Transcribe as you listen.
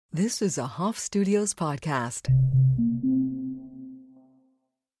This is a Hoff Studios podcast.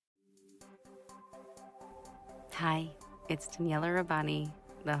 Hi, it's Daniela Rabbani,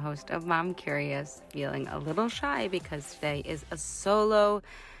 the host of Mom Curious, feeling a little shy because today is a solo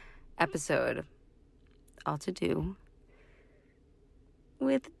episode, all to do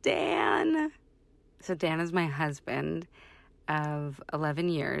with Dan. So Dan is my husband of 11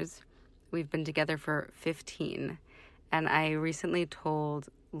 years. We've been together for 15. And I recently told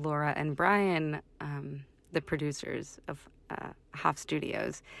Laura and Brian, the producers of Hoff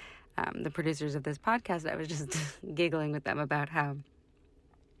Studios, the producers of this podcast, I was just giggling with them about how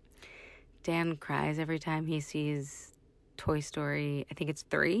Dan cries every time he sees Toy Story, I think it's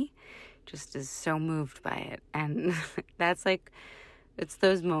 3, just is so moved by it. And that's like, it's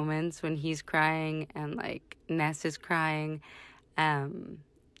those moments when he's crying and like Ness is crying,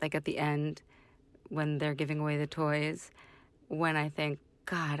 like at the end when they're giving away the toys, when I think,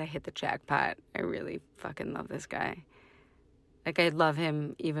 God, I hit the jackpot. I really fucking love this guy. Like, I love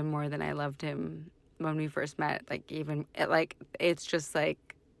him even more than I loved him when we first met. It's just like,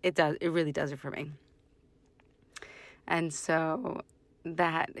 it really does it for me. And so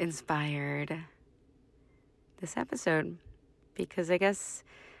that inspired this episode, because I guess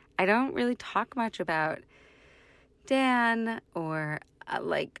I don't really talk much about Dan or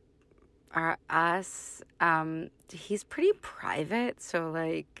us. He's pretty private, so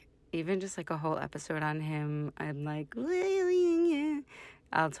like even just like a whole episode on him, I'm like,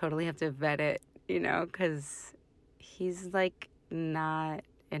 I'll totally have to vet it, because he's like not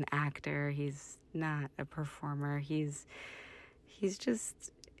an actor, he's not a performer, he's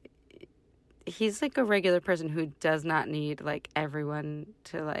like a regular person who does not need like everyone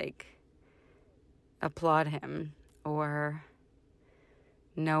to like applaud him or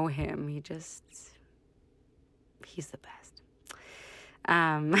know him. He's the best.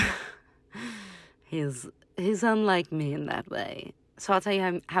 He's unlike me in that way. So I'll tell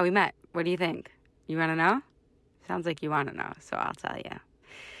you how we met. What do you think? You want to know? Sounds like you want to know, so I'll tell you.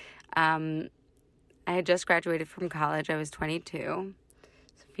 I had just graduated from college. I was 22.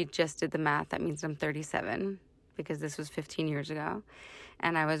 So if you just did the math, that means I'm 37, because this was 15 years ago.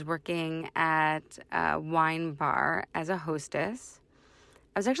 And I was working at a wine bar as a hostess.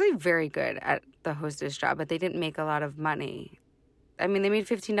 I was actually very good at the hostess job, but they didn't make a lot of money. I mean, they made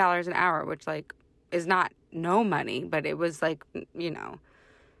 $15 an hour, which, like, is not no money, but it was, like,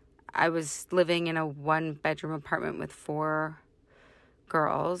 I was living in a 1-bedroom apartment with 4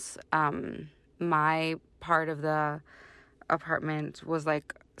 girls. My part of the apartment was,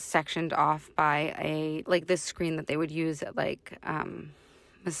 like, sectioned off by this screen that they would use at, like,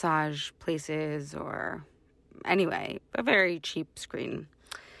 massage places or, anyway, a very cheap screen.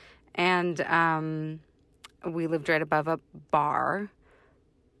 And we lived right above a bar,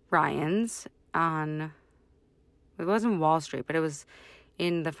 Ryan's, it wasn't Wall Street, but it was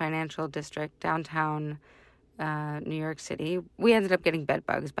in the financial district, downtown New York City. We ended up getting bed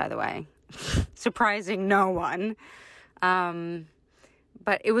bugs, by the way. Surprising no one.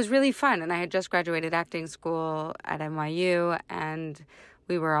 But it was really fun, and I had just graduated acting school at NYU, and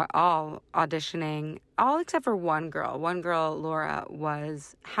we were all auditioning, all except for one girl. One girl, Laura,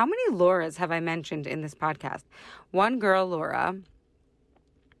 was... How many Lauras have I mentioned in this podcast? One girl, Laura,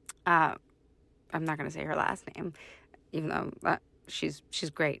 I'm not going to say her last name, even though she's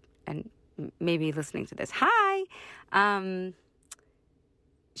great and maybe listening to this. Hi!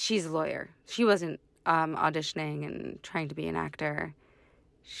 She's a lawyer. She wasn't auditioning and trying to be an actor.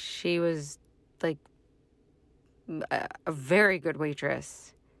 She was, like, a very good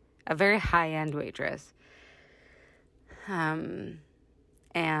waitress, a very high-end waitress. And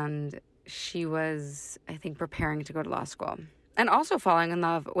she was, I think, preparing to go to law school. And also falling in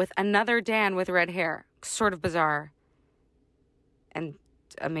love with another Dan with red hair. Sort of bizarre. And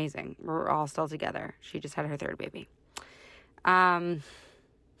amazing. We're all still together. She just had her 3rd baby.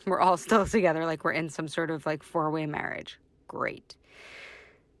 We're all still together, like we're in some sort of, like, 4-way marriage. Great.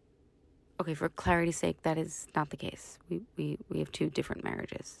 Okay, for clarity's sake, that is not the case. We have 2 different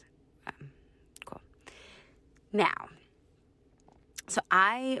marriages. Cool. Now, so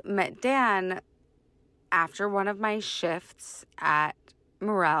I met Dan after one of my shifts at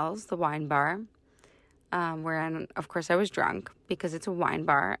Morel's, the wine bar, wherein, of course, I was drunk because it's a wine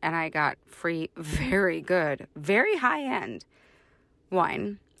bar, and I got free, very good, very high-end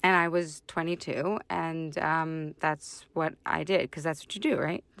wine, and I was 22, and that's what I did, because that's what you do,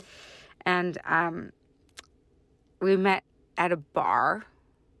 right? And we met at a bar,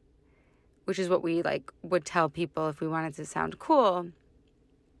 which is what we like would tell people if we wanted to sound cool.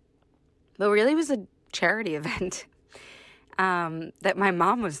 But really it was a charity event. that my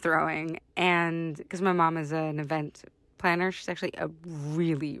mom was throwing. And because my mom is an event planner, she's actually a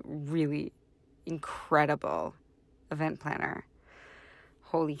really, really incredible event planner.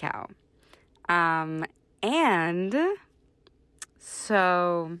 Holy cow. And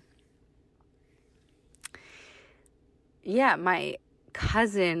so, yeah, my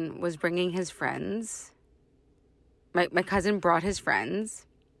cousin was bringing his friends. My cousin brought his friends.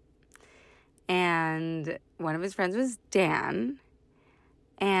 And one of his friends was Dan.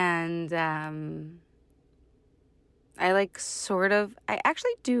 And I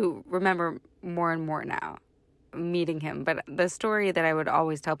actually do remember more and more now meeting him. But the story that I would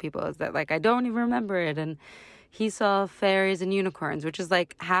always tell people is that, like, I don't even remember it. And he saw fairies and unicorns, which is,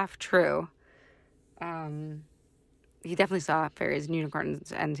 like, half true. He definitely saw fairies and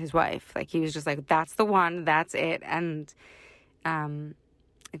unicorns and his wife. Like, he was just like, that's the one, that's it. And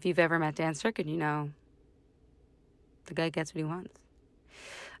if you've ever met Dan Sterkin, you know the guy gets what he wants.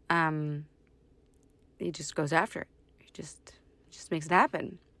 He just goes after it. He just makes it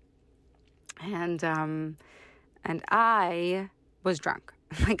happen. And I was drunk.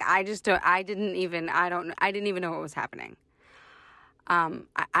 Like, I didn't even know what was happening.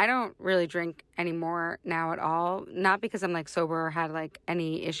 I don't really drink anymore now at all. Not because I'm, like, sober or had, like,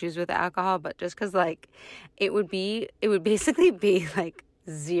 any issues with alcohol, but just because, like, it would basically be, like,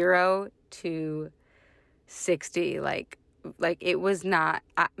 0 to 60. Like it was not,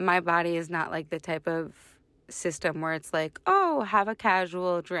 my body is not, like, the type of system where it's like, oh, have a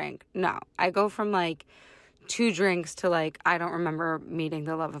casual drink. No, I go from, like, 2 drinks to, like, I don't remember meeting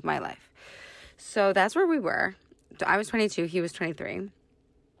the love of my life. So that's where we were. I was 22, he was 23.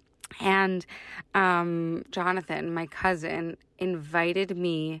 And Jonathan, my cousin, invited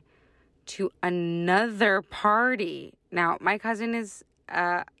me to another party. Now, my cousin is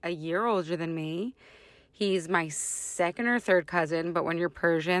a year older than me. He's my second or third cousin, but when you're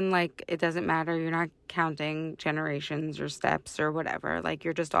Persian, like, it doesn't matter. You're not counting generations or steps or whatever. Like,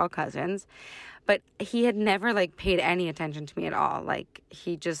 you're just all cousins. But he had never, like, paid any attention to me at all. Like,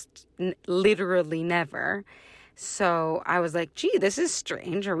 he just literally never. So I was like, gee, this is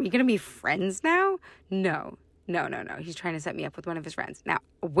strange. Are we going to be friends now? No. He's trying to set me up with one of his friends. Now,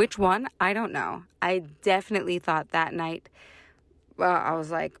 which one? I don't know. I definitely thought that night, well, I was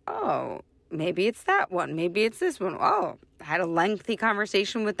like, oh, maybe it's that one. Maybe it's this one. Oh, I had a lengthy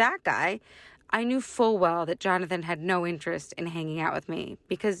conversation with that guy. I knew full well that Jonathan had no interest in hanging out with me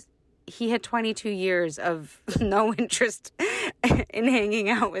because he had 22 years of no interest in hanging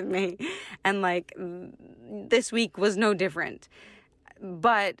out with me. And, like, this week was no different.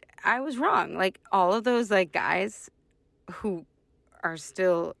 But I was wrong. Like, all of those, like, guys who are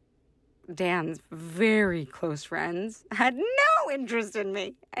still Dan's very close friends had no interest in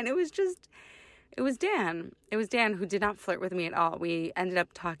me. And it was Dan. It was Dan who did not flirt with me at all. We ended up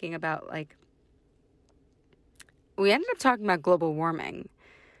talking about global warming.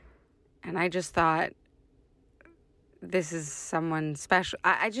 And I just thought, this is someone special.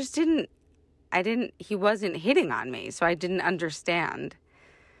 He wasn't hitting on me, so I didn't understand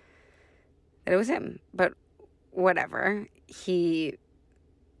that it was him. But whatever. He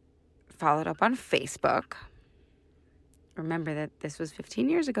followed up on Facebook. Remember that this was 15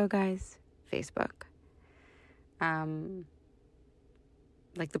 years ago, guys. Facebook.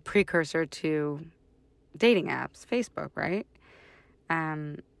 Like the precursor to dating apps, Facebook, right?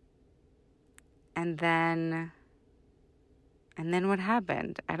 And then what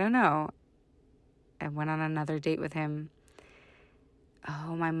happened? I don't know. I went on another date with him.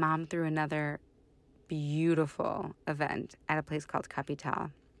 Oh, my mom threw another beautiful event at a place called Capital,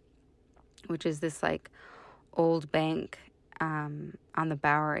 which is this, like, old bank on the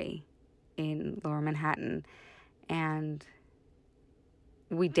Bowery in Lower Manhattan. And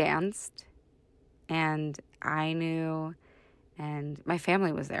we danced, and I knew, and my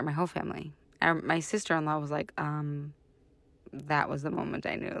family was there, my whole family. My sister-in-law was like, that was the moment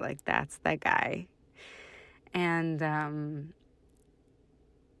I knew, like, that's that guy. And I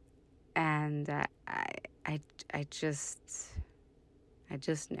just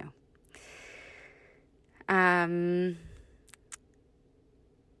knew. All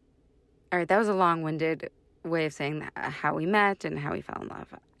right, that was a long-winded way of saying how we met and how we fell in love.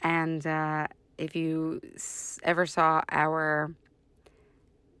 And if you ever saw our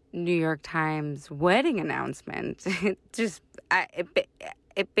New York Times wedding announcement,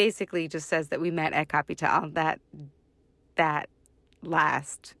 it basically just says that we met at Capital that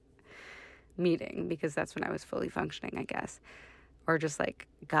last meeting, because that's when I was fully functioning, I guess, or just, like,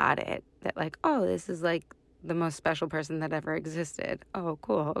 got it that, like, oh, this is, like, the most special person that ever existed. Oh,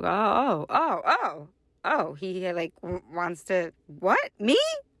 cool. Oh. oh, he like wants to, what? Me?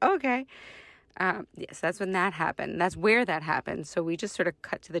 Okay. Yes, that's when that happened. That's where that happened. So we just sort of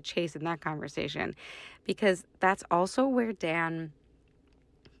cut to the chase in that conversation, because that's also where Dan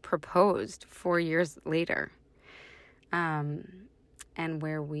proposed 4 years later. And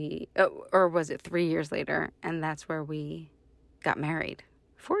where or was it 3 years later? And that's where we got married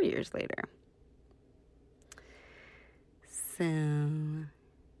 4 years later. So,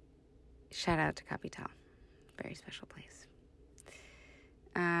 shout out to Capital. Very special place.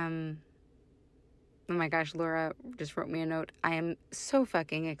 Oh my gosh, Laura just wrote me a note. I am so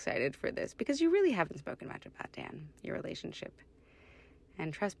fucking excited for this, because you really haven't spoken much about Dan, your relationship.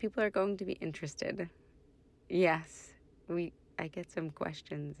 And trust people are going to be interested. Yes, I get some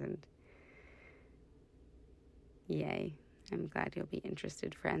questions, and yay. I'm glad you'll be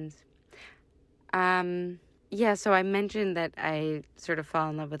interested, friends. Yeah, so I mentioned that I sort of fall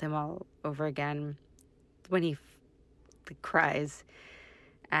in love with him all over again when he cries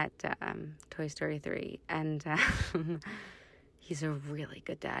at Toy Story 3. And he's a really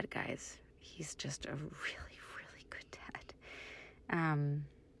good dad, guys. He's just a really, really good dad.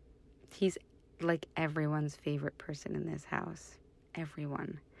 He's like everyone's favorite person in this house.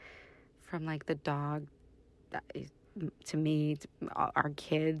 Everyone. From like the dog to me, to our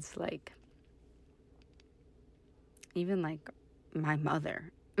kids, like even like my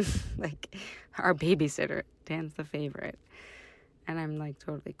mother. Like our babysitter, Dan's the favorite. And I'm like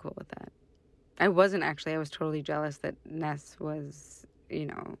totally cool with that. I was totally jealous that Ness was,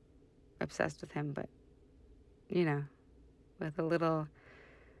 obsessed with him, but with a little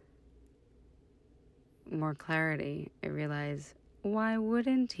more clarity, I realize, why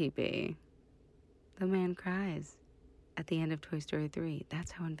wouldn't he be? The man cries at the end of Toy Story 3.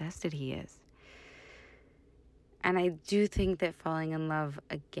 That's how invested he is. And I do think that falling in love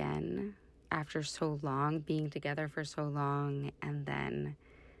again after so long, being together for so long, and then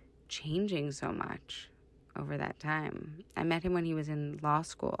changing so much over that time. I met him when he was in law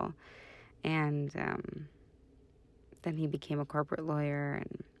school, and then he became a corporate lawyer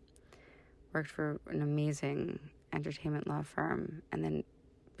and worked for an amazing entertainment law firm, and then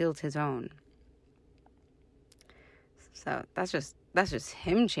built his own. So that's just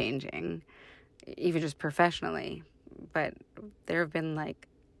him changing, even just professionally. But there have been like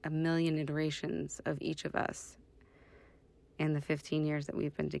a million iterations of each of us in the 15 years that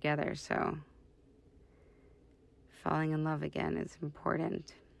we've been together. So falling in love again is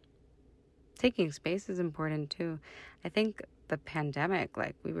important. Taking space is important too. I think the pandemic,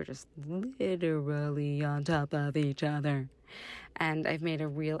 like we were just literally on top of each other. And I've made a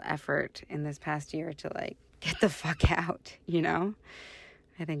real effort in this past year to like get the fuck out,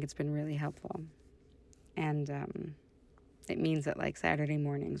 I think it's been really helpful. And it means that like Saturday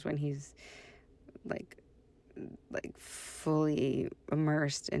mornings when he's like fully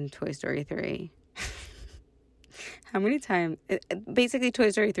immersed in Toy Story 3. How many times? Basically,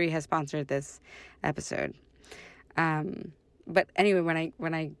 Toy Story 3 has sponsored this episode. But anyway,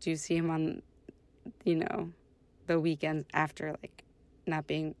 when I do see him on, the weekends after like not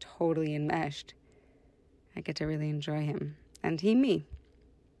being totally enmeshed, I get to really enjoy him, and he me.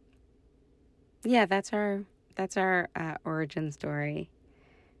 Yeah, that's our origin story.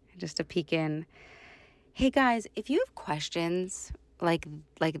 Just a peek in. Hey guys, if you have questions like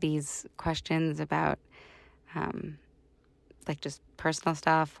these questions about like just personal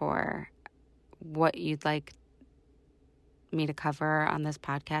stuff, or what you'd like me to cover on this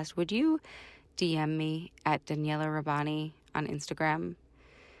podcast, would you DM me at Daniela Rabbani on Instagram?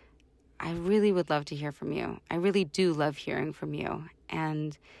 I really would love to hear from you. I really do love hearing from you.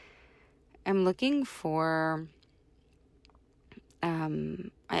 And I'm looking for,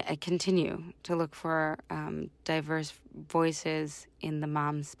 I continue to look for diverse voices in the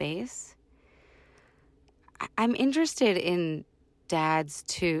mom space. I'm interested in dads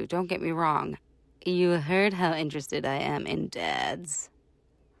too. Don't get me wrong. You heard how interested I am in dads,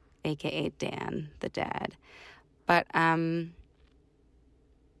 aka Dan, the dad. But,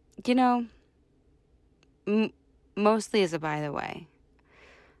 mostly as a by the way.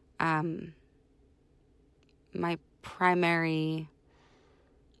 My primary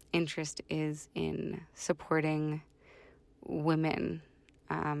interest is in supporting women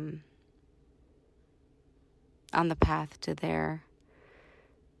on the path to their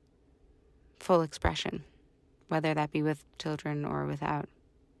full expression, whether that be with children or without,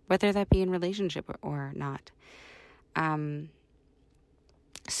 whether that be in relationship or not.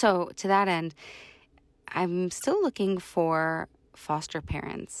 So to that end, I'm still looking for foster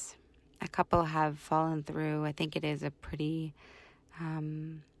parents. A couple have fallen through. I think it is a pretty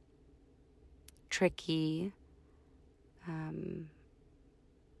tricky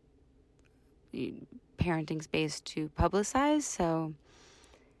parenting space to publicize,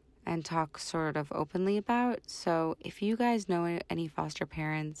 and talk sort of openly about. So if you guys know any foster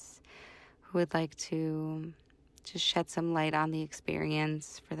parents who would like to just shed some light on the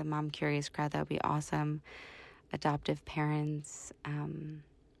experience for the Mom Curious crowd, that would be awesome. Adoptive parents.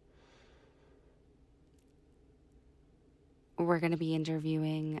 We're going to be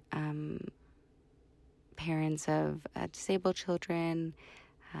interviewing parents of disabled children,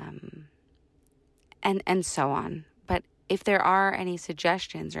 and so on. But if there are any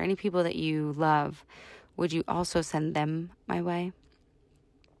suggestions or any people that you love, would you also send them my way?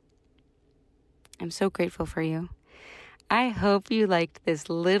 I'm so grateful for you. I hope you liked this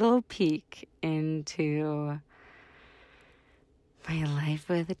little peek into my life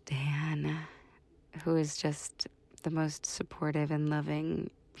with Dan, who is just the most supportive and loving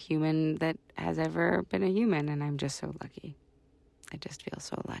human that has ever been a human. And I'm just so lucky. I just feel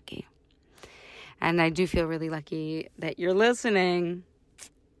so lucky. And I do feel really lucky that you're listening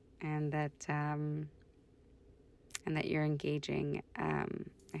and that you're engaging.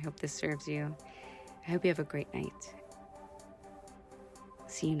 I hope this serves you. I hope you have a great night.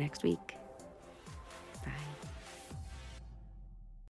 See you next week.